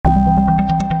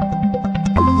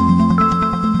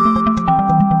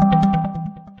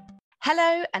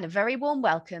Hello and a very warm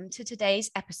welcome to today's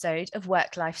episode of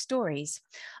Work Life Stories.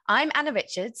 I'm Anna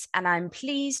Richards and I'm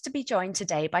pleased to be joined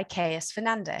today by Caius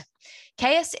Fernanda.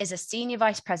 Caius is a Senior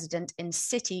Vice President in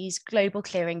Citi's Global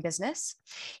Clearing business.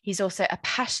 He's also a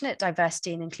passionate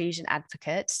diversity and inclusion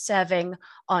advocate, serving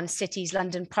on Citi's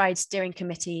London Pride Steering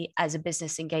Committee as a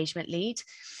business engagement lead.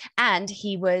 And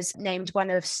he was named one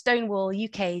of Stonewall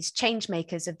UK's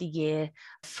Changemakers of the Year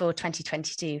for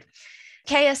 2022.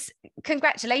 Caius,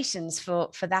 congratulations for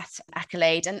that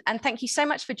accolade, and thank you so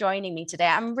much for joining me today.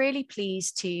 I'm really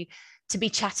pleased to be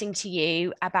chatting to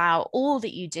you about all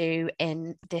that you do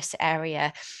in this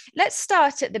area. Let's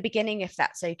start at the beginning, if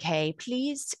that's okay.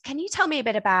 Please, can you tell me a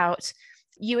bit about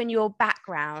you and your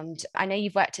background? I know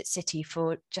you've worked at Citi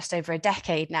for just over a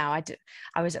decade now.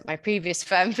 I was at my previous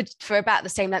firm for about the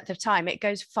same length of time. It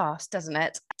goes fast, doesn't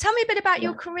it? Tell me a bit about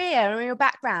your career and your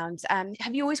background.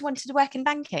 Have you always wanted to work in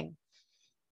banking?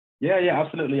 Yeah,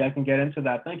 absolutely. I can get into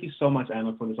that. Thank you so much,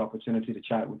 Anna, for this opportunity to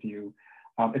chat with you.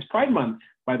 It's Pride Month,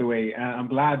 by the way, and I'm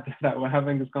glad that we're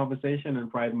having this conversation in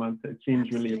Pride Month. It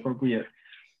seems really appropriate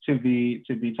to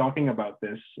be talking about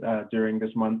this during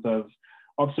this month of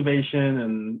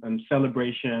observation and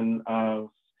celebration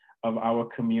of our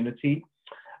community.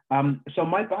 So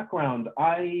my background,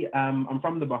 I'm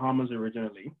from the Bahamas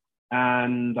originally,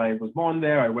 and I was born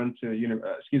there. I went to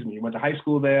went to high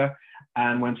school there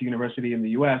and went to university in the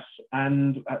US,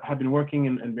 and have been working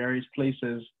in various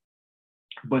places,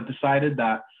 but decided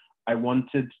that I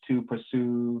wanted to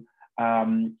pursue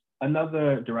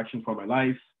another direction for my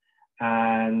life,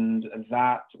 and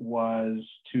that was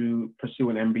to pursue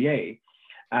an MBA.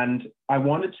 And I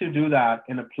wanted to do that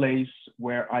in a place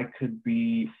where I could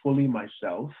be fully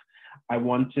myself. I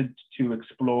wanted to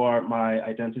explore my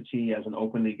identity as an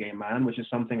openly gay man, which is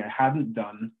something I hadn't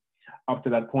done up to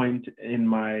that point in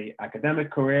my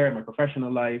academic career, in my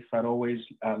professional life. I'd always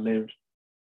lived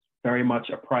very much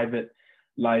a private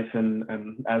life and,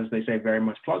 as they say, very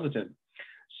much closeted.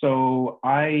 So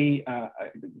I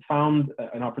found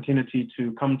an opportunity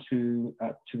to come to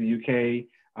the UK,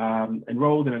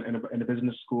 enrolled in a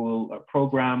business school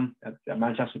program at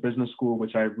Manchester Business School,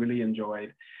 which I really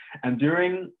enjoyed. And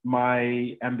during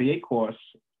my MBA course,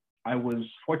 I was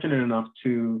fortunate enough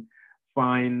to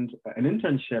find an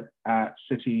internship at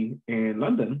Citi in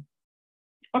London.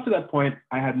 Up to that point,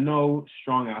 I had no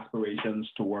strong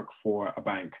aspirations to work for a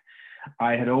bank.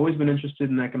 I had always been interested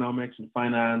in economics and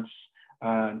finance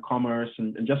and commerce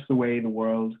and just the way the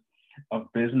world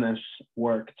of business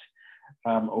worked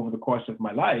over the course of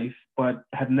my life, but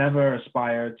had never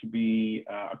aspired to be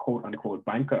a quote unquote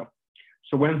banker.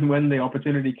 So when the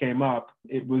opportunity came up,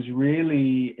 it was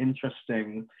really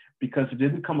interesting because it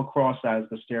didn't come across as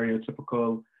the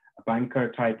stereotypical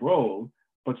banker type role,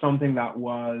 but something that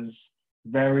was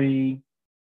very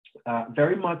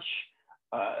much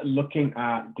looking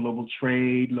at global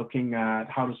trade, looking at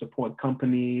how to support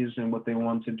companies and what they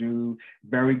want to do.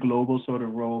 Very global sort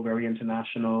of role, very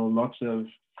international, lots of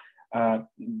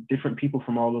different people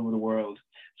from all over the world.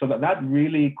 So that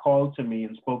really called to me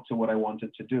and spoke to what I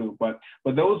wanted to do. But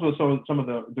those were some of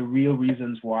the real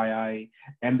reasons why I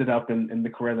ended up in the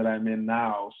career that I'm in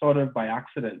now, sort of by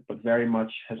accident, but very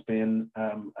much has been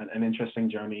an interesting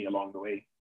journey along the way.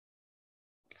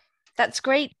 That's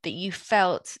great that you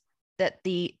felt that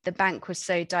the bank was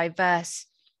so diverse.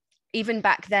 Even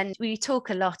back then, we talk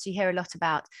a lot, you hear a lot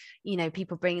about,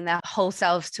 people bringing their whole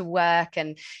selves to work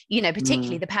and,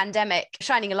 particularly the pandemic,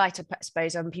 shining a light, I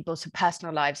suppose, on people's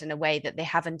personal lives in a way that they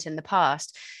haven't in the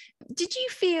past. Did you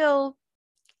feel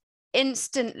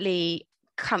instantly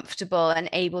comfortable and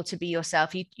able to be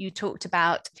yourself? You talked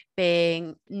about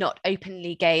being not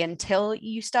openly gay until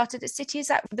you started at Citi. Is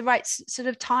that the right sort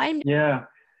of time? Yeah.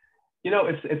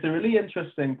 It's a really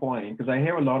interesting point because I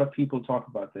hear a lot of people talk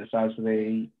about this as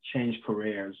they change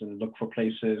careers and look for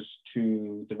places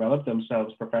to develop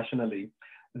themselves professionally,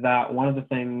 that one of the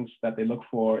things that they look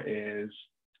for is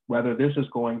whether this is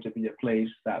going to be a place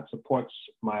that supports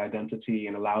my identity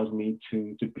and allows me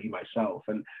to be myself.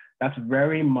 And that's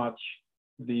very much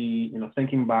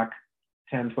thinking back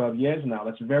 10, 12 years now,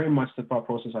 that's very much the thought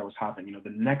process I was having. The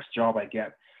next job I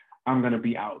get, I'm going to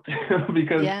be out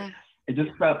because it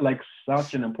just felt like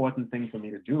such an important thing for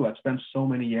me to do. I've spent so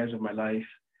many years of my life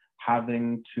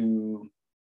having to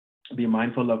be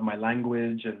mindful of my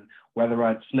language and whether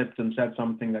I'd slipped and said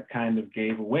something that kind of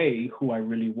gave away who I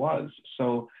really was.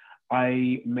 So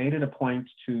I made it a point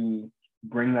to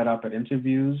bring that up at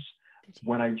interviews.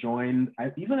 When I joined,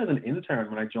 even as an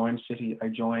intern, when I joined Citi, I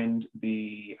joined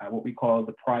the what we call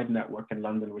the Pride Network in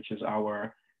London, which is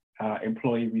our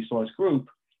employee resource group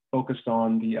focused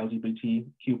on the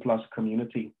LGBTQ+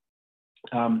 community.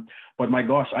 But my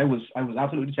gosh, I was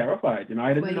absolutely terrified. You know,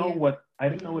 I didn't know what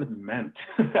it meant.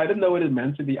 I didn't know what it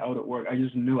meant to be out at work. I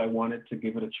just knew I wanted to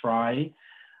give it a try.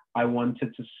 I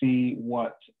wanted to see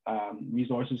what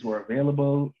resources were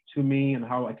available to me and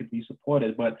how I could be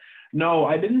supported. But no,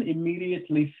 I didn't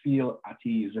immediately feel at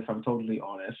ease, if I'm totally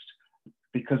honest,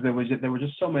 because there were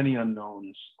just so many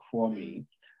unknowns for me.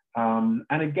 And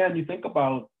again, you think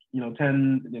about,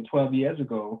 10, 12 years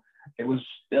ago, it was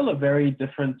still a very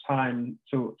different time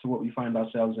to what we find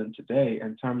ourselves in today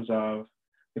in terms of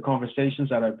the conversations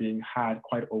that are being had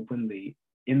quite openly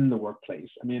in the workplace.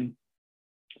 I mean,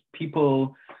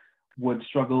 people would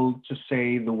struggle to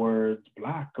say the words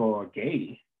Black or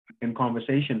gay in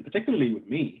conversation, particularly with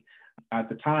me at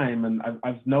the time. And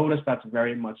I've noticed that's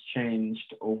very much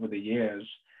changed over the years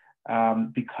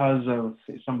because of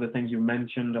some of the things you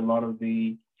mentioned, a lot of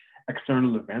the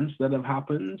external events that have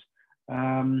happened,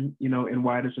 in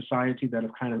wider society that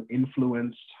have kind of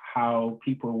influenced how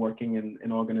people working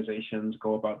in organizations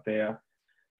go about their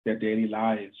daily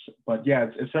lives. But yeah,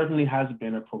 it certainly has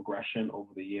been a progression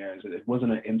over the years. It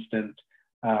wasn't an instant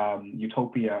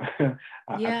utopia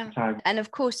at the time. And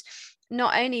of course,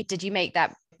 not only did you make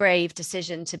that brave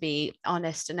decision to be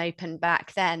honest and open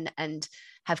back then and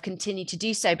have continued to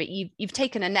do so, but you've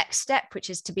taken a next step, which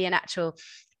is to be an actual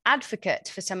advocate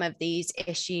for some of these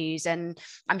issues, and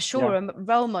I'm sure a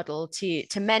role model to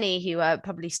many who are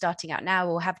probably starting out now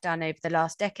or have done over the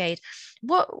last decade.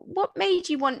 What made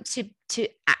you want to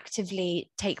actively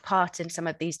take part in some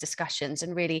of these discussions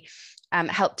and really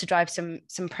help to drive some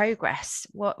progress?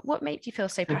 What made you feel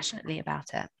so passionately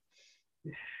about it?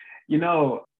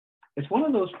 It's one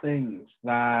of those things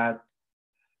that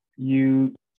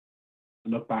you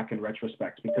look back in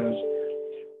retrospect, because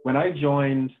when I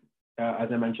joined, as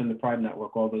I mentioned, the Pride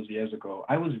Network all those years ago,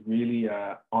 I was really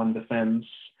on the fence,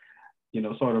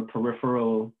 sort of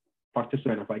peripheral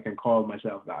participant, if I can call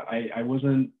myself that. I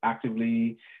wasn't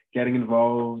actively getting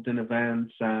involved in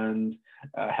events and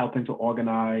helping to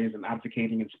organize and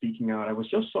advocating and speaking out. I was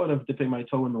just sort of dipping my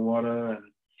toe in the water and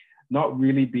not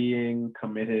really being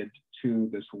committed to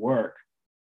this work.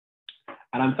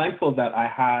 And I'm thankful that I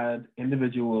had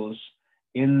individuals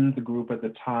in the group at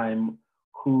the time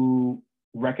who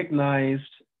recognized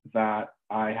that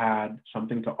I had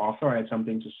something to offer, I had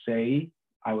something to say.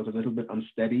 I was a little bit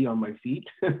unsteady on my feet,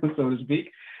 so to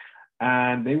speak.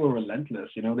 And they were relentless.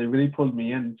 They really pulled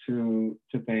me into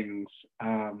things,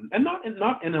 and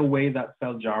not in a way that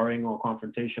felt jarring or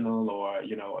confrontational or,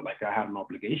 like I had an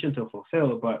obligation to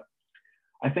fulfill. But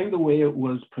I think the way it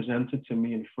was presented to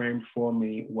me and framed for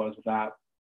me was that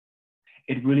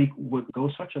it really would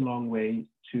go such a long way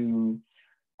to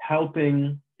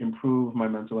helping improve my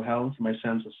mental health, my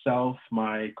sense of self,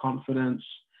 my confidence,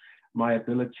 my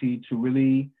ability to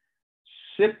really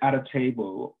sit at a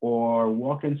table or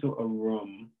walk into a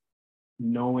room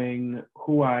knowing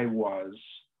who I was,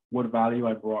 what value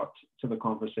I brought to the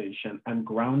conversation, and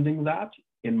grounding that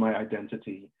in my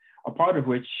identity, a part of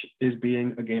which is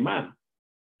being a gay man.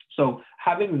 So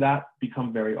having that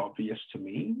become very obvious to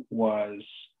me was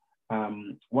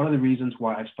one of the reasons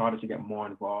why I started to get more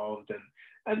involved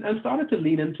and started to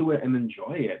lean into it and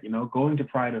enjoy it, going to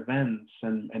Pride events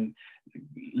and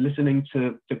listening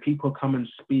to people come and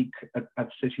speak at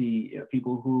City,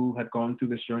 people who had gone through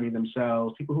this journey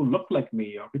themselves, people who looked like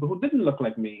me or people who didn't look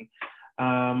like me,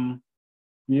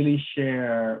 really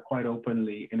share quite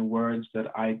openly in words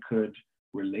that I could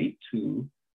relate to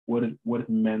what it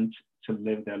meant to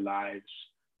live their lives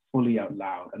fully out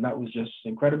loud. And that was just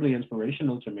incredibly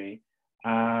inspirational to me.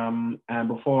 And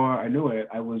before I knew it,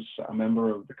 I was a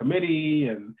member of the committee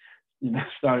and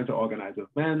started to organize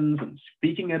events and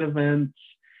speaking at events.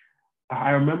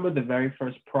 I remember the very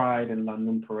first Pride in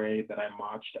London parade that I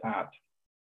marched at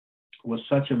was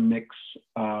such a mix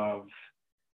of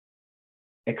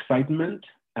excitement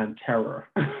and terror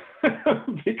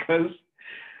because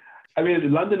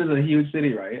London is a huge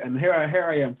city, right? And here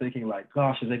I am thinking like,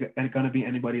 gosh, is there going to be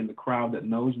anybody in the crowd that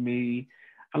knows me?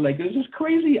 And like, it was this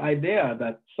crazy idea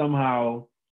that somehow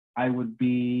I would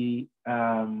be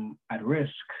at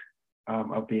risk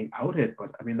of being outed.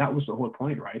 But that was the whole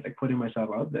point, right? Like putting myself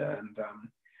out there. And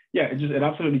it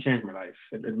absolutely changed my life.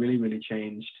 It really, really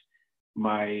changed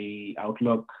my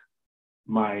outlook,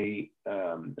 my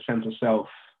sense of self,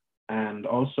 and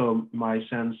also my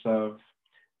sense of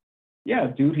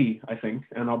duty, I think,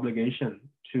 and obligation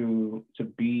to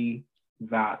be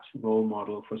that role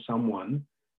model for someone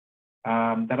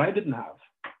that I didn't have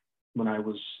when I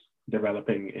was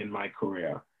developing in my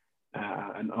career.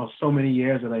 And so many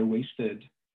years that I wasted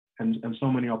and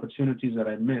so many opportunities that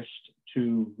I missed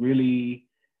to really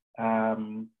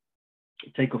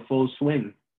take a full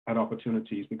swing at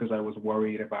opportunities because I was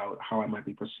worried about how I might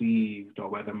be perceived or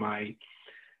whether my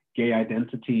gay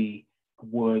identity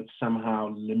would somehow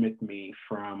limit me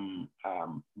from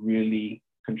really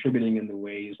contributing in the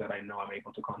ways that I know I'm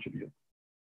able to contribute.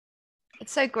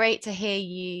 It's so great to hear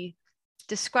you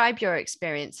describe your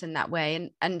experience in that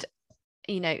way. And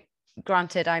you know,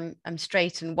 granted, I'm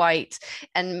straight and white,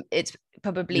 and it's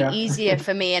probably easier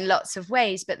for me in lots of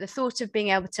ways, but the thought of being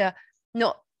able to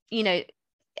not, you know,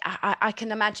 I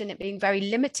can imagine it being very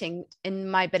limiting in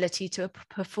my ability to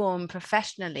perform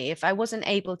professionally if I wasn't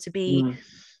able to be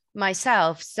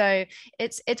myself. So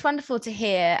it's wonderful to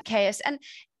hear, Caius.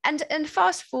 And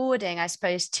fast forwarding, I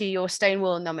suppose, to your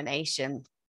Stonewall nomination.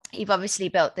 You've obviously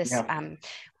built this,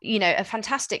 you know, a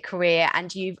fantastic career,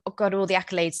 and you've got all the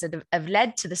accolades that have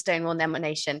led to the Stonewall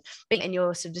nomination. But in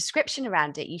your sort of description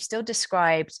around it, you still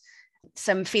described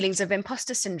some feelings of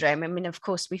imposter syndrome. I mean, of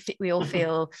course, we all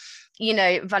feel, you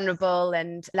know, vulnerable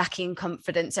and lacking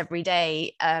confidence every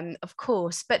day, of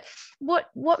course. But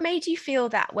what made you feel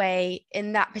that way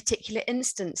in that particular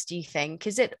instance, do you think?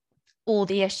 Is it all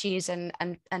the issues and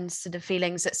sort of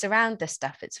feelings that surround this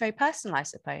stuff? It's very personal, I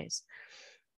suppose.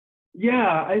 Yeah,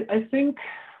 I think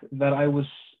that I was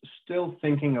still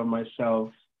thinking of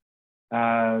myself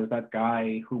as that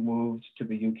guy who moved to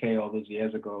the UK all those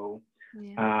years ago,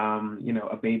 you know,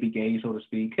 a baby gay, so to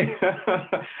speak.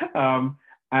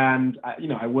 And, you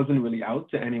know, I wasn't really out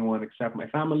to anyone except my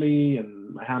family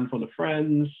and a handful of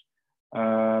friends. You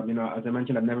know, as I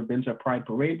mentioned, I've never been to a pride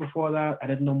parade before that. I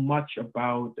didn't know much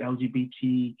about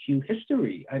LGBTQ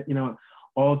history, you know,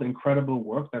 all the incredible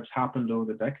work that's happened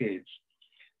over the decades.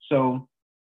 So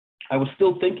I was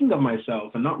still thinking of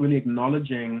myself and not really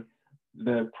acknowledging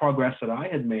the progress that I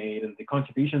had made and the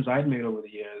contributions I'd made over the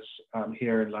years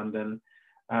here in London.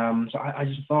 So I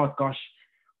just thought, gosh,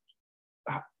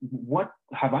 what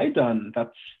have I done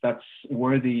that's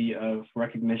worthy of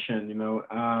recognition? You know,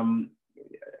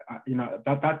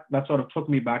 that sort of took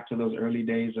me back to those early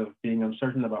days of being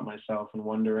uncertain about myself and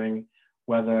wondering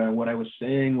whether what I was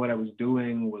saying, what I was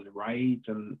doing was right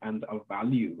and of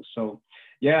value. So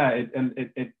yeah,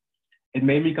 it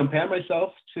made me compare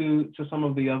myself to some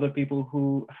of the other people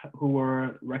who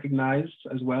were recognized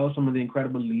as well, some of the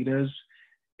incredible leaders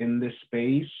in this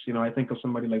space. You know, I think of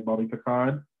somebody like Bobby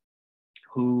Picard,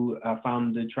 who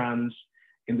founded Trans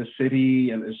in the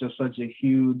City and is just such a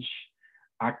huge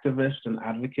activist and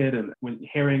advocate. And when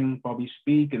hearing Bobby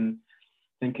speak and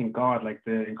thinking, God, like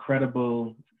the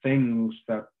incredible things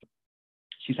that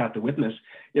she's had to witness,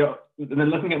 you know, and then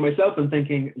looking at myself and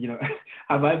thinking, you know,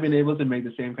 have I been able to make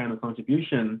the same kind of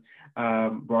contribution,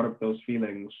 brought up those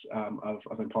feelings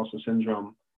of imposter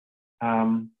syndrome.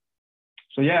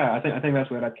 So yeah, I think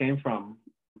that's where that came from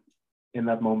in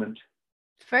that moment.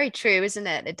 Very true, isn't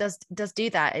it? It does do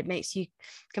that. It makes you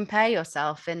compare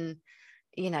yourself, and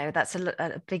you know, that's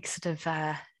a big sort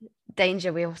of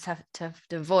danger we always have to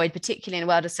avoid, particularly in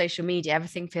the world of social media.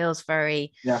 Everything feels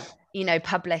very, you know,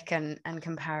 public and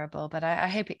comparable. But I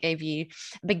hope it gave you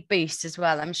a big boost as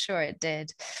well. I'm sure it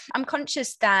did. I'm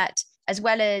conscious that as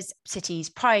well as Citi's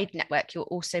Pride Network, you're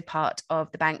also part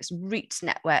of the bank's Roots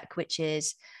Network, which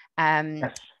is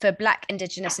for Black,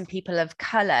 Indigenous and people of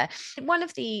colour. One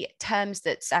of the terms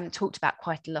that's talked about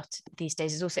quite a lot these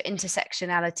days is also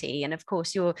intersectionality. And of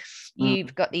course,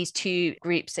 you've got these two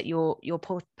groups that you're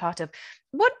part of.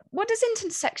 What does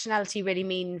intersectionality really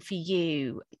mean for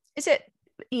you? Is it,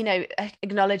 you know,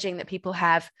 acknowledging that people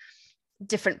have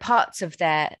different parts of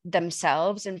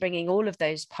themselves and bringing all of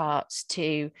those parts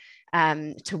to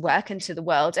work and to the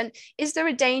world? And is there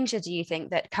a danger, do you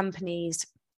think, that companies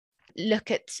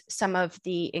look at some of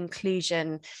the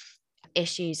inclusion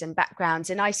issues and backgrounds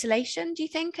in isolation, do you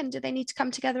think? And do they need to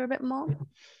come together a bit more?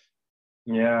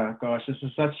 Yeah, gosh, this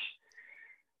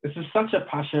is such a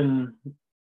passion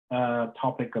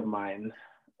topic of mine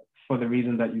for the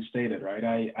reason that you stated, right?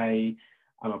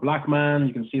 I'm a Black man.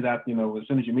 You can see that, you know, as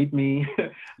soon as you meet me.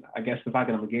 I guess the fact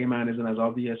that I'm a gay man isn't as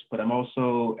obvious, but I'm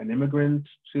also an immigrant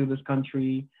to this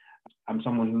country. I'm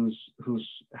someone who's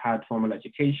had formal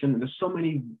education. There's so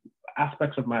many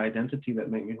aspects of my identity that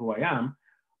make me who I am,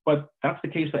 but that's the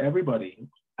case for everybody.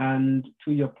 And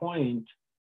to your point,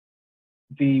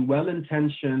 the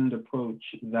well-intentioned approach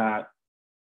that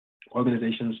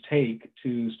organizations take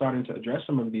to starting to address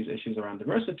some of these issues around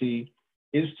diversity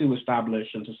is to establish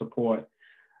and to support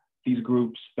these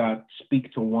groups that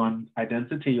speak to one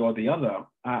identity or the other.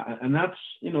 And that's,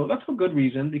 you know, that's for good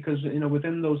reason, because, you know,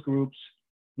 within those groups,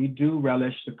 we do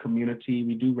relish the community,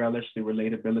 we do relish the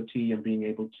relatability and being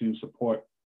able to support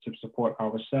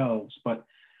ourselves. But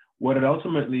what it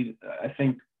ultimately, I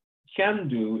think, can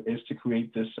do is to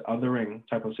create this othering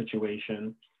type of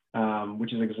situation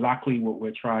which is exactly what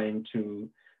we're trying to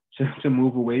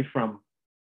move away from.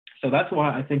 So that's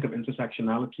why I think of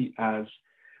intersectionality as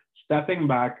stepping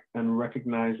back and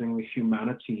recognizing the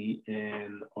humanity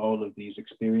in all of these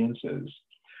experiences.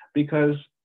 Because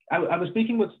I was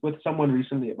speaking with someone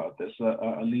recently about this,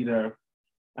 a leader,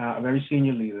 a very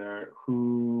senior leader,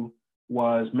 who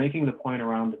was making the point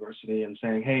around diversity and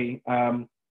saying, hey,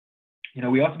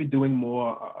 we ought to be doing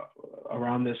more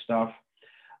around this stuff.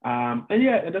 And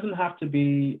yeah, it doesn't have to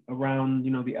be around,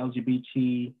 the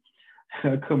LGBT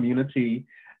community.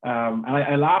 And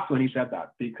I laughed when he said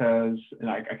that, because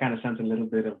I kind of sensed a little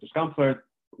bit of discomfort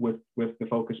with the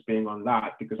focus being on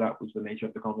that, because that was the nature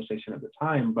of the conversation at the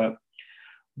time. But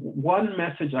one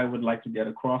message I would like to get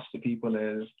across to people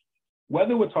is,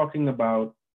 whether we're talking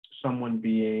about someone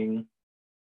being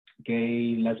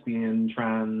gay, lesbian,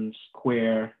 trans,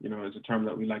 queer, is a term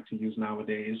that we like to use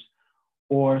nowadays,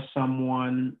 or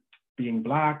someone being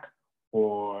Black,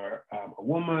 or a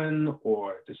woman,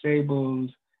 or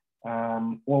disabled,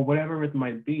 or whatever it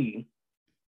might be,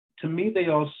 to me, they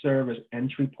all serve as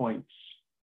entry points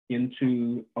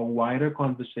into a wider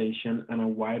conversation and a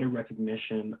wider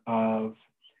recognition of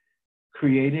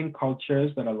creating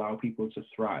cultures that allow people to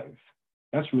thrive.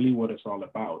 That's really what it's all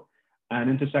about.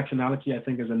 And intersectionality, I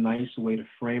think, is a nice way to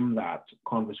frame that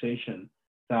conversation,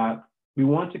 that we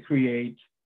want to create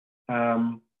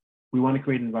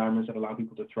environments that allow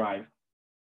people to thrive.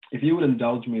 If you would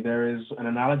indulge me, there is an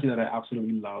analogy that I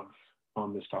absolutely love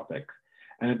on this topic,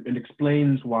 and it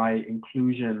explains why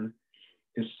inclusion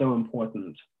is so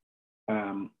important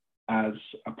as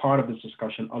a part of this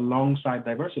discussion alongside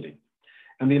diversity.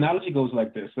 And the analogy goes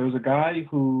like this. There was a guy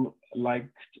who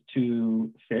liked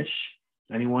to fish,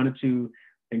 and he wanted to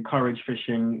encourage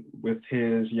fishing with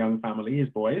his young family, his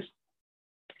boys.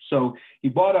 So he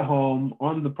bought a home.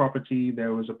 On the property,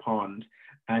 there was a pond,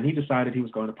 and he decided he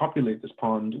was going to populate this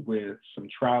pond with some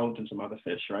trout and some other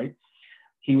fish, right?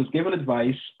 He was given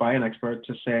advice by an expert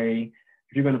to say,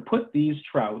 if you're going to put these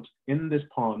trout in this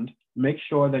pond, make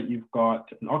sure that you've got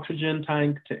an oxygen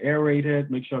tank to aerate it,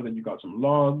 make sure that you've got some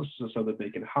logs so that they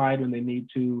can hide when they need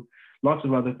to, lots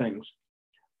of other things.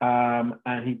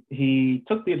 And he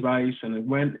took the advice and it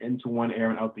went into one ear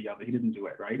and out the other. He didn't do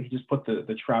it, right? He just put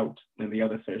the trout and the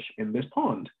other fish in this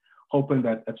pond, hoping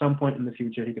that at some point in the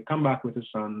future, he could come back with his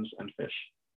sons and fish.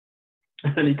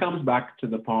 And he comes back to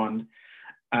the pond,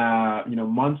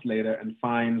 months later, and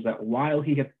finds that while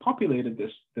he had populated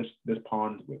this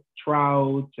pond with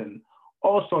trout and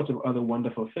all sorts of other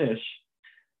wonderful fish,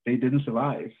 they didn't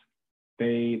survive.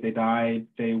 They died.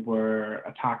 They were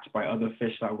attacked by other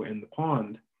fish that were in the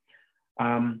pond,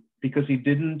 because he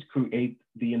didn't create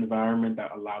the environment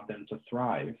that allowed them to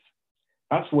thrive.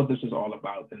 That's what this is all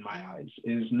about, in my eyes,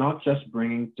 is not just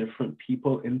bringing different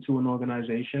people into an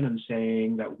organization and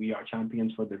saying that we are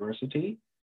champions for diversity.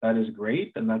 That is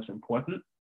great and that's important.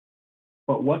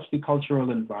 But what's the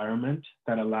cultural environment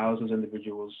that allows those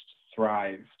individuals to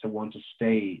thrive, to want to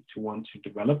stay, to want to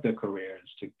develop their careers,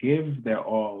 to give their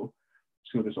all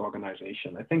to this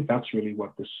organization? I think that's really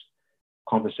what this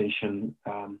conversation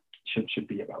should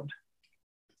be about.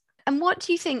 And what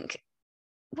do you think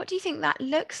that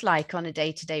looks like on a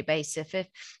day-to-day basis? If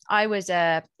I was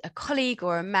a colleague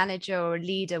or a manager or a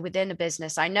leader within a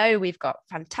business, I know we've got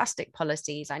fantastic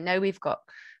policies. I know we've got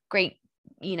great,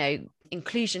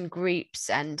 inclusion groups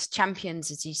and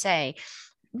champions, as you say.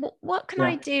 What can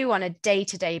I do on a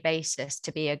day-to-day basis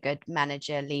to be a good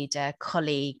manager, leader,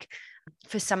 colleague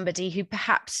for somebody who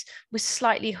perhaps was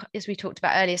slightly, as we talked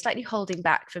about earlier, slightly holding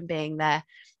back from being their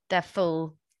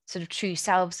full sort of true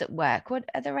selves at work?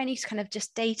 Are there any kind of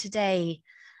just day-to-day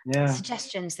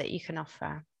suggestions that you can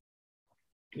offer?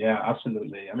 Yeah,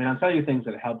 absolutely. I mean, I'll tell you things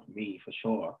that helped me for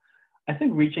sure. I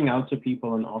think reaching out to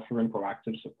people and offering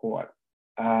proactive support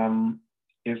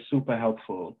is super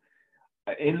helpful.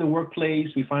 In the workplace,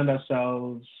 we find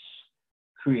ourselves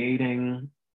creating,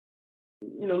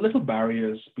 little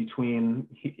barriers between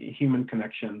human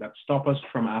connection that stop us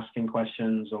from asking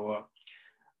questions or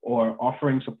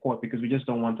offering support, because we just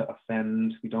don't want to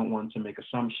offend. We don't want to make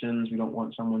assumptions. We don't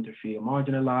want someone to feel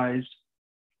marginalized.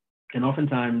 And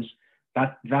oftentimes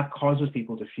that causes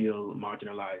people to feel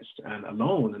marginalized and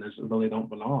alone, and as though they don't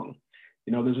belong.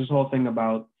 There's this whole thing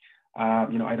about,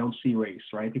 I don't see race,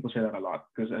 right? People say that a lot,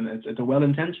 and it's a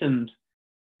well-intentioned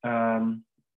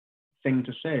thing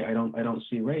to say, I don't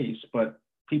see race, but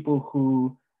people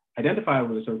who identify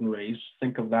with a certain race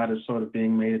think of that as sort of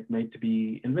being made to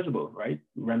be invisible, right?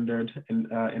 Rendered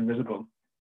invisible.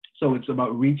 So it's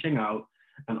about reaching out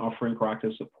and offering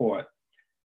proactive support,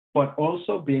 but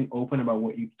also being open about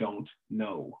what you don't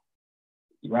know,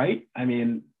 right? I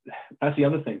mean, That's the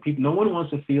other thing. People, no one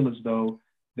wants to feel as though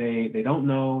they don't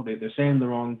know, they're saying the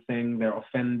wrong thing, they're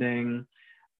offending.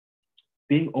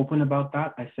 Being open about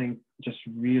that, I think, just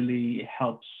really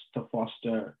helps to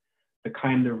foster the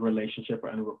kind of relationship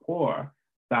and rapport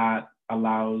that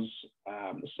allows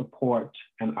support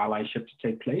and allyship to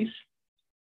take place.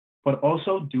 But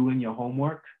also doing your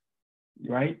homework,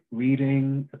 right?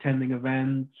 Reading, attending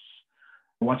events,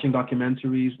 watching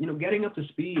documentaries, getting up to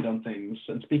speed on things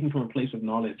and speaking from a place of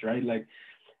knowledge, right? Like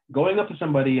going up to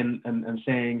somebody and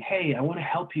saying, hey, I want to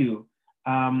help you.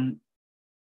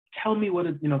 Tell me what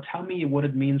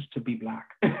it means to be Black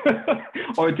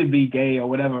or to be gay or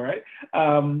whatever, right?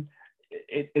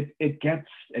 It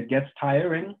gets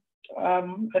tiring,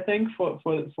 I think,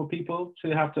 for people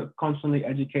to have to constantly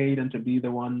educate and to be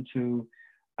the one to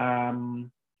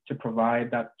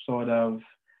provide that sort of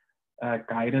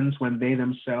guidance when they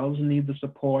themselves need the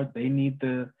support. They need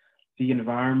the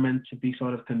environment to be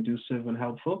sort of conducive and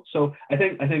helpful. So I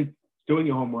think doing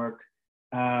your homework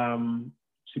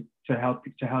to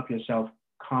help yourself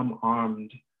come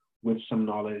armed with some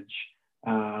knowledge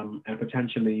and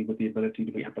potentially with the ability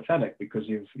to be empathetic because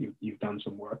you've done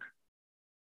some work.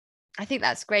 I think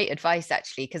that's great advice,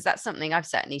 actually, because that's something I've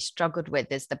certainly struggled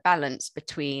with, is the balance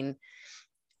between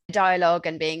dialogue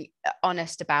and being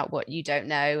honest about what you don't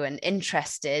know and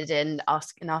interested in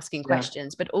asking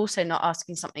questions, but also not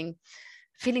asking something,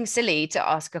 feeling silly to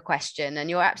ask a question. And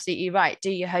you're absolutely right.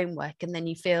 Do your homework, and then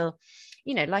you feel,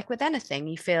 like with anything,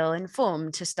 you feel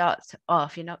informed to start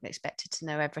off. You're not expected to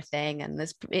know everything, and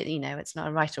there's, it's not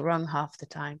a right or wrong half the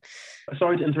time.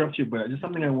 Sorry to interrupt you, but just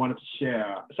something I wanted to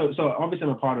share. So obviously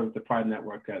I'm a part of the Pride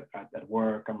Network at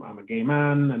work. I'm a gay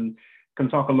man and can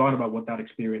talk a lot about what that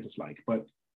experience is like, but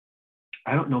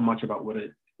I don't know much about what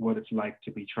it's like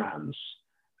to be trans.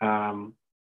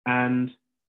 And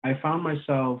I found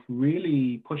myself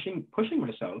really pushing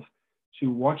myself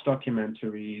to watch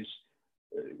documentaries,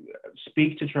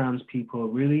 speak to trans people,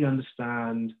 really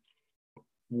understand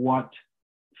what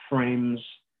frames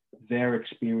their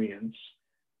experience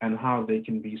and how they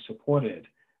can be supported.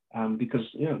 Because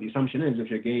the assumption is if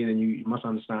you're gay, then you must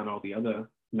understand all the other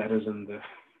letters in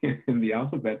the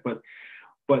alphabet.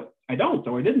 But I don't,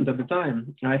 or I didn't at the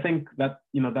time. And I think that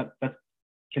that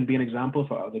can be an example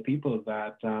for other people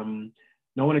that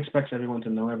no one expects everyone to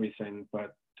know everything,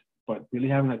 but really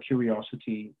having that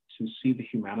curiosity to see the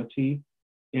humanity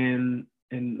in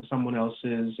someone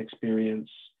else's experience,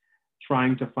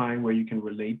 trying to find where you can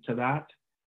relate to that,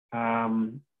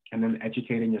 and then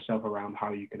educating yourself around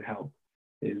how you can help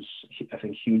is, I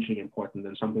think, hugely important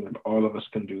and something that all of us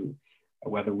can do,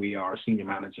 whether we are senior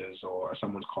managers or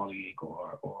someone's colleague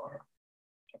or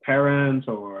a parent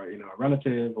or a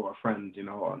relative or a friend.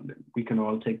 We can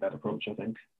all take that approach, I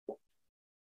think.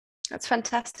 That's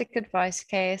fantastic advice,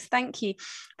 Caius. Thank you.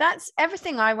 That's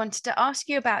everything I wanted to ask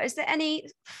you about. Is there any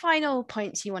final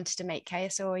points you wanted to make,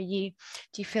 Caius, or do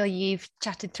you feel you've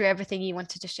chatted through everything you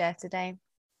wanted to share today?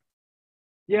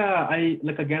 Yeah, I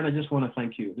just want to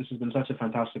thank you. This has been such a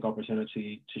fantastic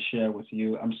opportunity to share with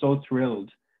you. I'm so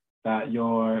thrilled that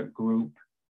your group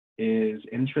is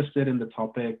interested in the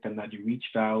topic and that you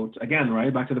reached out. Again,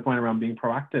 right back to the point around being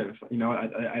proactive.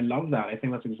 I love that. I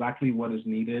think that's exactly what is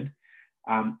needed.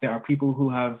 There are people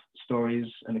who have stories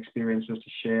and experiences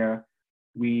to share.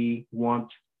 We want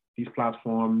these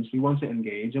platforms. We want to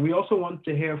engage, and we also want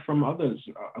to hear from others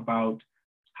about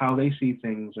how they see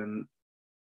things and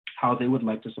how they would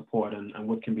like to support and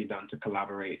what can be done to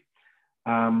collaborate.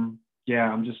 I'm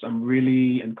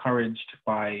really encouraged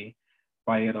by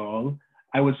it all.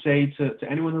 I would say to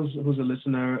anyone who's a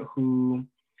listener who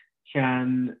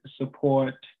can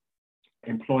support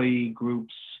employee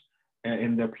groups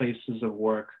in their places of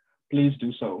work, please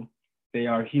do so. They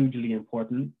are hugely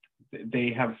important.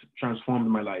 They have transformed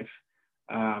my life.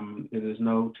 There's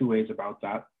no two ways about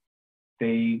that.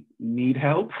 They need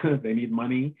help. They need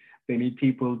money. They need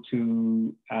people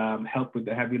to help with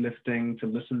the heavy lifting, to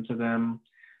listen to them,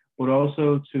 but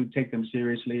also to take them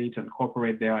seriously, to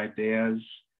incorporate their ideas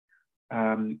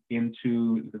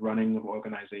into the running of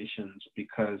organizations,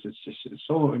 because it's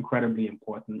so incredibly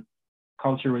important.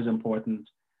 Culture is important,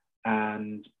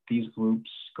 and these groups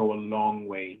go a long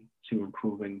way to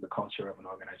improving the culture of an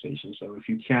organization. So if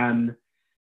you can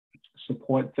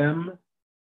support them,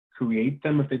 create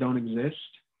them if they don't exist,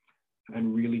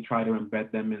 and really try to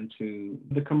embed them into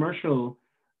the commercial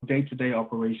day-to-day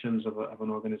operations of an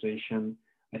organization,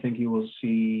 I think you will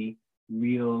see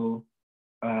real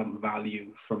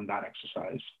value from that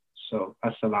exercise. So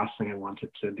that's the last thing I wanted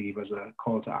to leave as a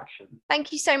call to action.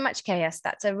 Thank you so much, KS.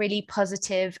 That's a really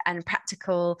positive and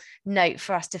practical note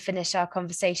for us to finish our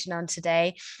conversation on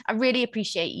today. I really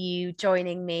appreciate you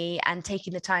joining me and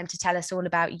taking the time to tell us all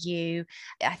about you.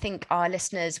 I think our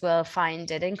listeners will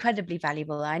find it incredibly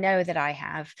valuable. I know that I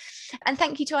have. And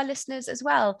thank you to our listeners as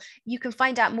well. You can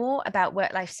find out more about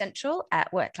Work Life Central at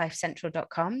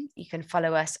worklifecentral.com. You can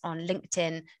follow us on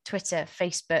LinkedIn, Twitter,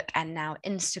 Facebook, and now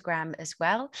Instagram as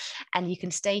well. And you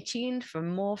can stay tuned for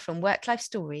more from Work Life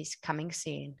Stories coming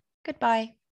soon.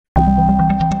 Goodbye.